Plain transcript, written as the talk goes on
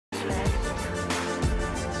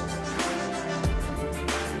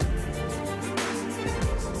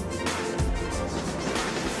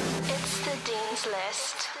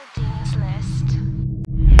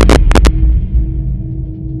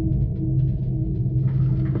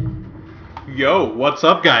Yo, what's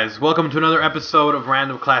up guys? Welcome to another episode of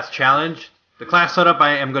Random Class Challenge. The class setup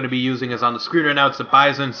I am going to be using is on the screen right now. It's the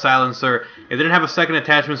Bizon silencer. It didn't have a second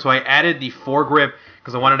attachment, so I added the foregrip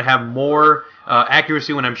because I wanted to have more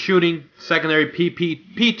accuracy when I'm shooting. Secondary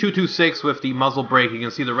P226 with the muzzle brake. You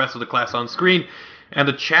can see the rest of the class on screen. And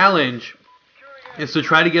the challenge is to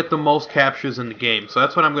try to get the most captures in the game. So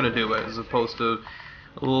that's what I'm going to do as opposed to...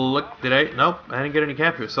 Look, did I? Nope, I didn't get any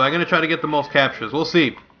captures. So I'm going to try to get the most captures. We'll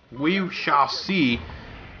see. We shall see.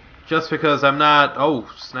 Just because I'm not...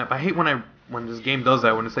 Oh, snap. I hate when this game does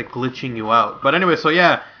that, when it's like glitching you out. But anyway, so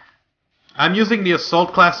yeah. I'm using the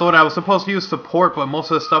Assault class loadout. I was supposed to use support, but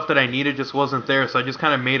most of the stuff that I needed just wasn't there. So I just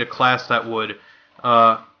kind of made a class that would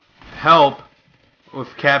help with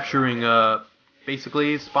capturing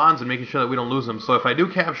basically spawns and making sure that we don't lose them. So if I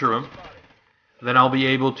do capture them, then I'll be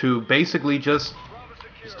able to basically just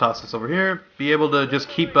toss this over here. Be able to just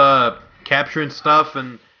keep capturing stuff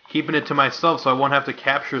and keeping it to myself, so I won't have to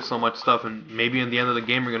capture so much stuff, and maybe in the end of the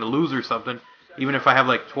game we're going to lose or something, even if I have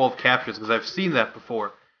like 12 captures, because I've seen that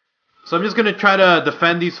before. So I'm just going to try to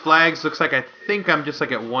defend these flags. Looks like I think I'm just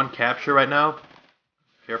like at one capture right now.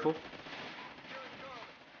 Careful.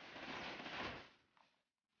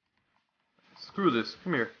 Screw this.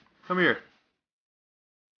 Come here. Come here.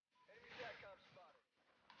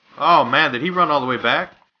 Oh man, did he run all the way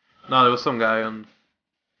back? No, there was some guy on...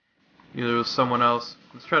 There was someone else.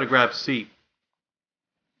 Let's try to grab C.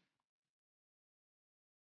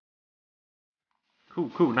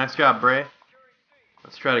 Cool, cool. Nice job, Bray.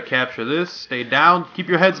 Let's try to capture this. Stay down. Keep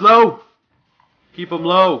your heads low. Keep them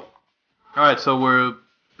low. Alright, so we're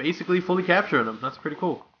basically fully capturing them. That's pretty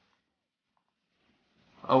cool.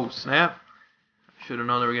 Oh, snap. Should have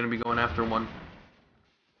known they were going to be going after one.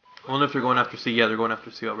 I wonder if they're going after C. Yeah, they're going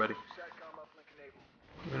after C already.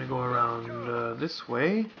 I'm going to go around this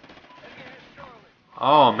way.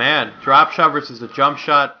 Oh man, drop shot versus a jump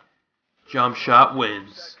shot. Jump shot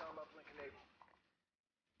wins.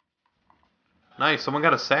 Nice, someone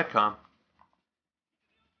got a SATCOM.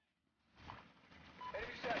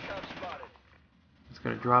 It's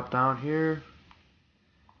gonna drop down here.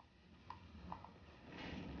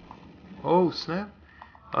 Oh snap.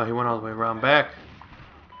 Oh, he went all the way around back.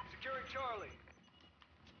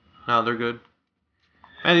 No, they're good.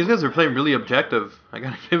 Man, these guys are playing really objective. I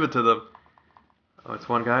gotta give it to them. Oh, it's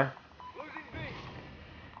one guy.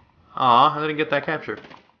 Aw, I didn't get that capture.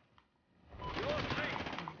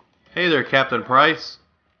 Hey there, Captain Price.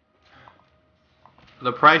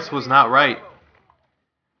 The price was not right.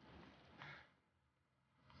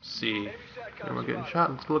 Let's see. And we're getting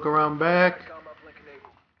shot. Let's look around back.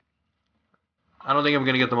 I don't think I'm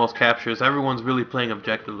going to get the most captures. Everyone's really playing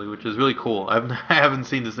objectively, which is really cool. I haven't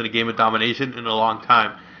seen this in a game of domination in a long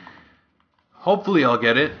time. Hopefully I'll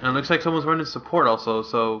get it. And it looks like someone's running support also,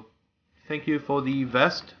 so thank you for the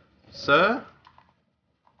vest, sir.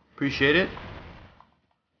 Appreciate it.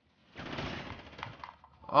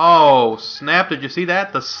 Oh, snap. Did you see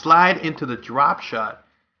that? The slide into the drop shot.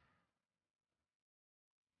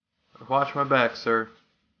 Watch my back, sir.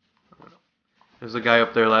 There's a guy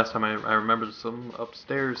up there last time. I remember some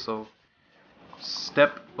upstairs, so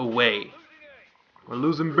step away. We're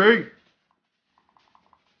losing B.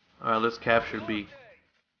 Alright, let's capture B.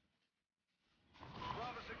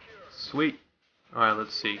 Sweet. Alright,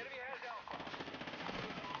 let's see.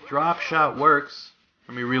 Drop shot works.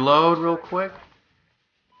 Let me reload real quick.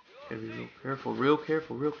 Gotta be real careful, real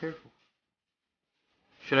careful, real careful.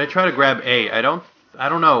 Should I try to grab A? I don't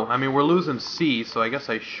know. I mean, we're losing C, so I guess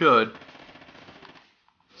I should.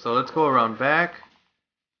 So let's go around back.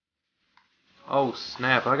 Oh,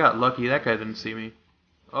 snap. I got lucky. That guy didn't see me.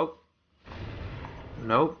 Oh.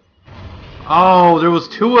 Nope. Oh, there was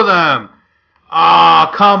two of them.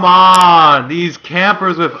 Oh, come on. These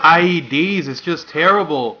campers with IEDs, it's just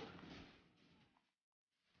terrible.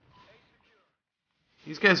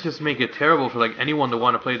 These guys just make it terrible for like anyone to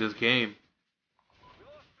want to play this game.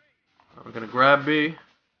 We're going to grab B.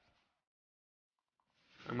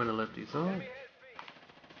 I'm going to let these on.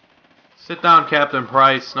 Sit down, Captain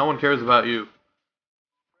Price. No one cares about you.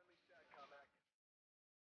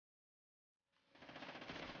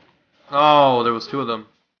 Oh, there was two of them.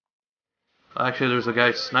 Actually, there's a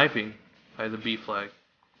guy sniping by the B flag.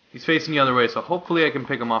 He's facing the other way, so hopefully I can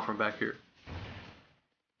pick him off from back here.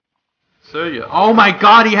 So yeah. Oh my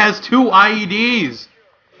god, he has two IEDs!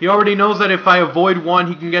 He already knows that if I avoid one,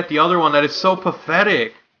 he can get the other one. That is so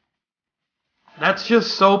pathetic. That's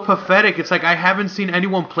just so pathetic. It's like I haven't seen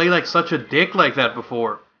anyone play like such a dick like that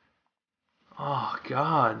before. Oh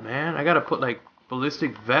god, man. I gotta put like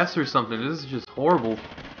ballistic vest or something. This is just horrible.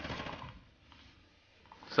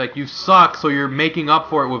 It's like you suck, so you're making up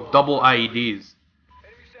for it with double IEDs.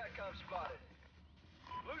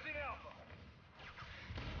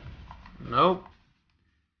 Nope.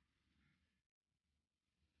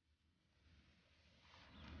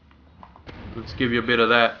 Let's give you a bit of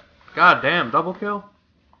that. God damn, double kill?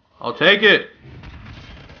 I'll take it.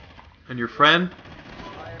 And your friend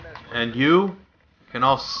and you can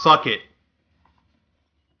all suck it.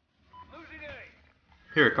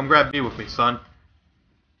 Here, come grab B with me, son.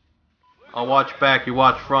 I'll watch back, you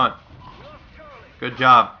watch front. Good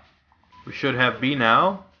job. We should have B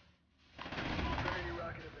now.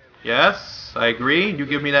 Yes, I agree. You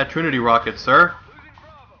give me that Trinity rocket, sir.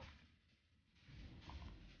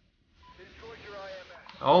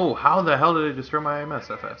 Oh, how the hell did they destroy my IMS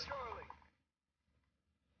that fast?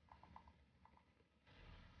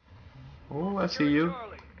 Oh, I see you.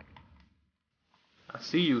 I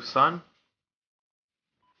see you, son.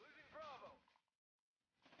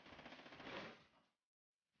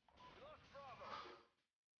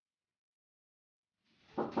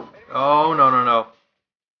 Oh, no, no, no.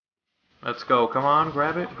 Let's go. Come on,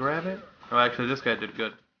 grab it, grab it. Oh, actually, this guy did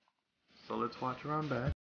good. So let's watch around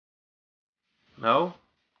back. No?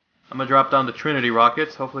 I'm gonna drop down the Trinity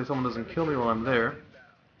rockets. Hopefully someone doesn't kill me while I'm there.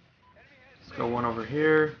 Let's go one over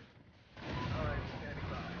here.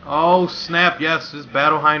 Oh, snap. Yes, this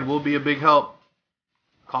Battle Hind will be a big help.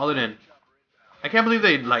 Call it in. I can't believe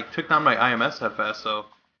they, like, took down my IMS that fast, so...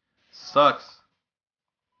 Sucks.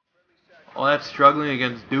 All that struggling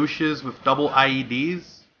against douches with double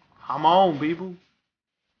IEDs? Come on, people.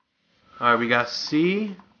 Alright, we got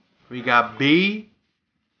C. We got B.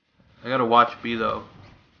 I gotta watch B, though.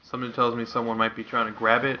 Something tells me someone might be trying to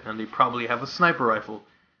grab it, and they probably have a sniper rifle.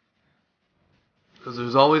 Because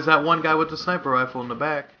there's always that one guy with the sniper rifle in the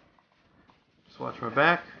back. Just watch my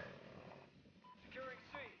back.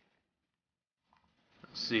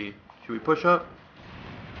 Let's see. Should we push up?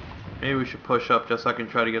 Maybe we should push up just so I can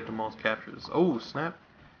try to get the most captures. Oh, snap.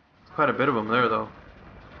 There's quite a bit of them there, though.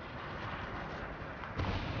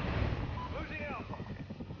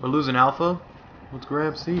 We're losing Alpha. Let's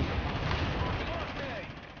grab C.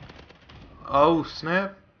 Oh,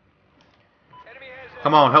 snap.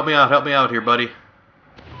 Come on, help me out here, buddy.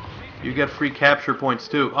 You get free capture points,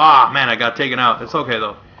 too. Ah, man, I got taken out. It's okay,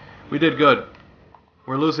 though. We did good.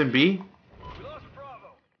 We're losing B?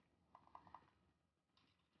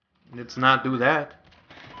 Let's not do that.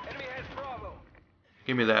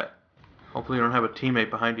 Give me that. Hopefully you don't have a teammate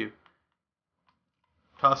behind you.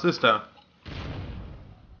 Toss this down.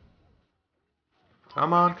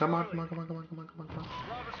 Come on, come on, come on, come on, come on, come on, come on, come on.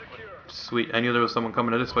 Sweet, I knew there was someone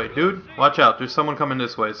coming this way. Dude, watch out, there's someone coming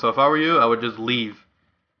this way. So if I were you, I would just leave.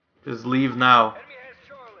 Just leave now.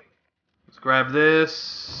 Let's grab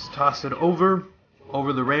this. Toss it over.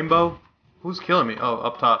 Over the rainbow. Who's killing me? Oh,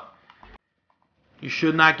 up top. You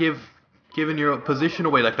should not giving your position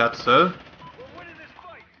away like that, sir.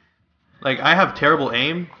 Like, I have terrible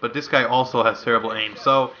aim, but this guy also has terrible aim.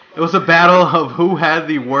 So, it was a battle of who had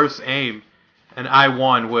the worst aim. And I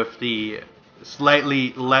won with the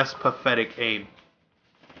slightly less pathetic aim.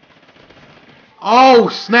 Oh,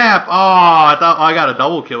 snap! Oh, I thought I got a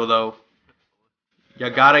double kill, though.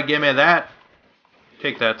 You gotta give me that.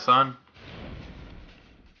 Take that, son.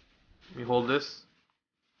 Let me hold this.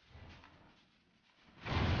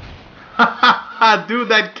 Dude,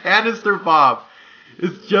 that canister bomb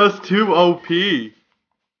is just too OP. Alright,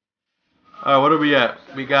 what are we at?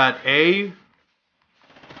 We got A.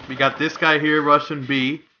 We got this guy here rushing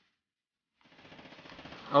B.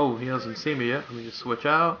 Oh, he doesn't see me yet. Let me just switch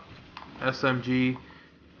out. SMG.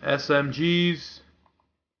 SMGs.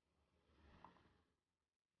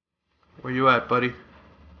 Where you at, buddy?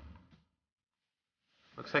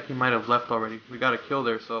 Looks like he might have left already. We got a kill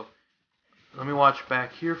there, so... Let me watch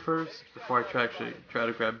back here first before I try to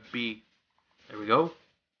grab B. There we go.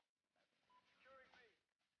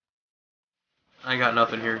 I got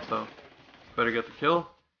nothing here, so better get the kill.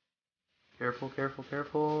 Careful, careful,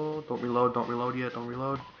 careful. Don't reload yet, don't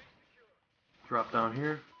reload. Drop down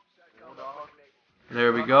here.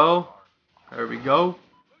 There we go. There we go.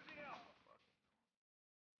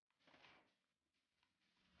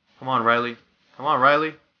 Come on, Riley. Come on,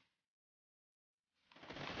 Riley.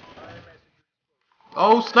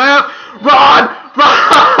 Oh, snap! Run!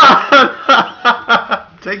 Run!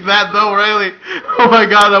 Take that, though, Riley. Oh, my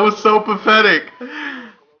God, that was so pathetic.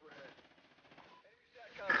 Oh,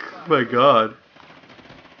 my God.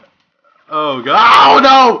 Oh, God. Oh,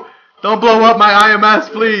 no! Don't blow up my IMS,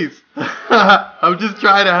 please. I'm just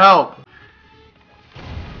trying to help.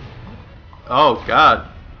 Oh, God.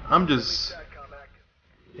 I'm just...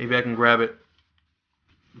 Maybe I can grab it.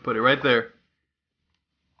 Put it right there.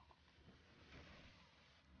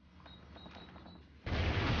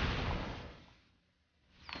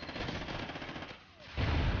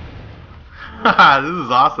 This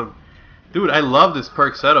is awesome. Dude, I love this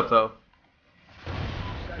perk setup, though.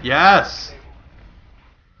 Yes!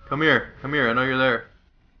 Come here. Come here. I know you're there.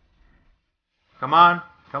 Come on.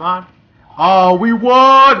 Come on. Oh, we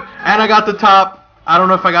won! And I got the top. I don't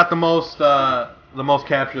know if I got the most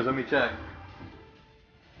captures. Let me check.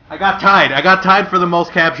 I got tied. I got tied for the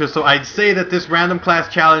most captures. So I'd say that this random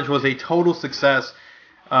class challenge was a total success.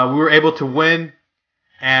 We were able to win.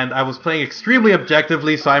 And I was playing extremely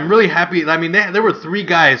objectively, so I'm really happy. I mean, there were 3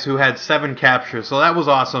 guys who had 7 captures, so that was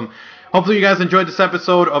awesome. Hopefully you guys enjoyed this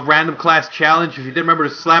episode of Random Class Challenge. If you did, remember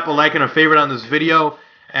to slap a like and a favorite on this video.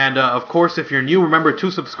 And, of course, if you're new, remember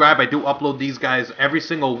to subscribe. I do upload these guys every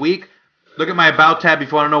single week. Look at my About tab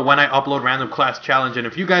if you want to know when I upload Random Class Challenge. And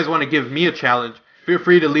if you guys want to give me a challenge, feel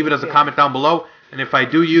free to leave it as a comment down below. And if I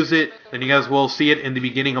do use it, then you guys will see it in the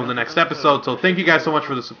beginning of the next episode. So thank you guys so much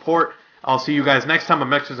for the support. I'll see you guys next time.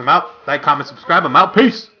 I'm out. Like, comment, subscribe. I'm out.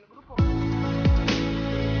 Peace.